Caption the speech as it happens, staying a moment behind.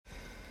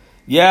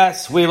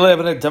Yes, we've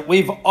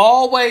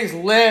always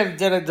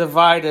lived in a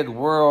divided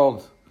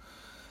world.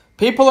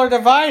 People are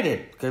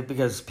divided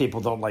because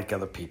people don't like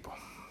other people.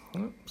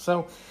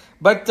 So,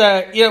 but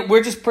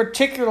we're just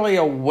particularly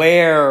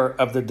aware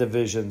of the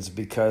divisions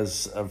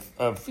because of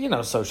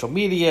social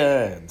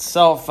media and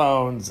cell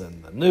phones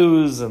and the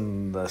news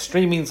and the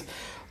streamings.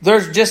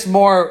 There's just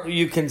more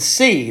you can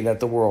see that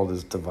the world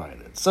is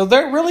divided. So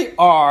there really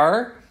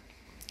are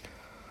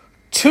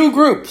two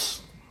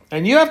groups,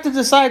 and you have to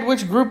decide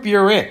which group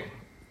you're in.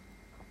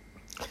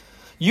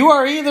 You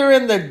are either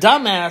in the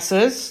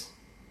dumbasses,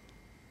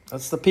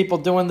 that's the people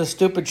doing the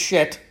stupid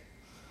shit,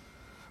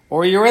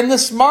 or you're in the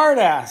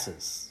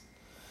smartasses.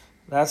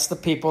 That's the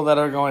people that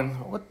are going,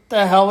 what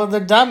the hell are the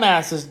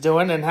dumbasses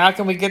doing, and how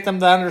can we get them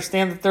to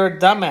understand that they're a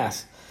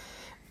dumbass?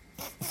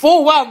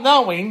 Full well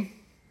knowing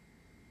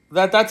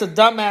that that's a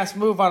dumbass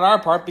move on our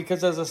part,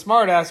 because as a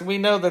smartass, we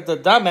know that the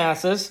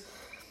dumbasses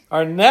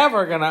are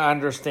never going to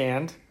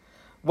understand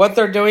what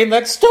they're doing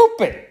that's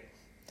stupid.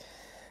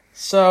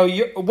 So,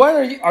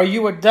 are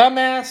you a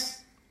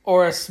dumbass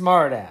or a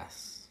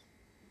smartass?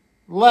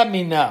 Let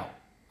me know.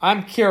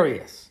 I'm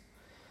curious.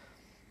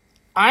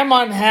 I'm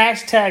on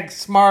hashtag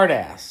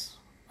smartass.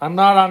 I'm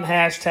not on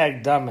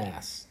hashtag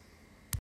dumbass.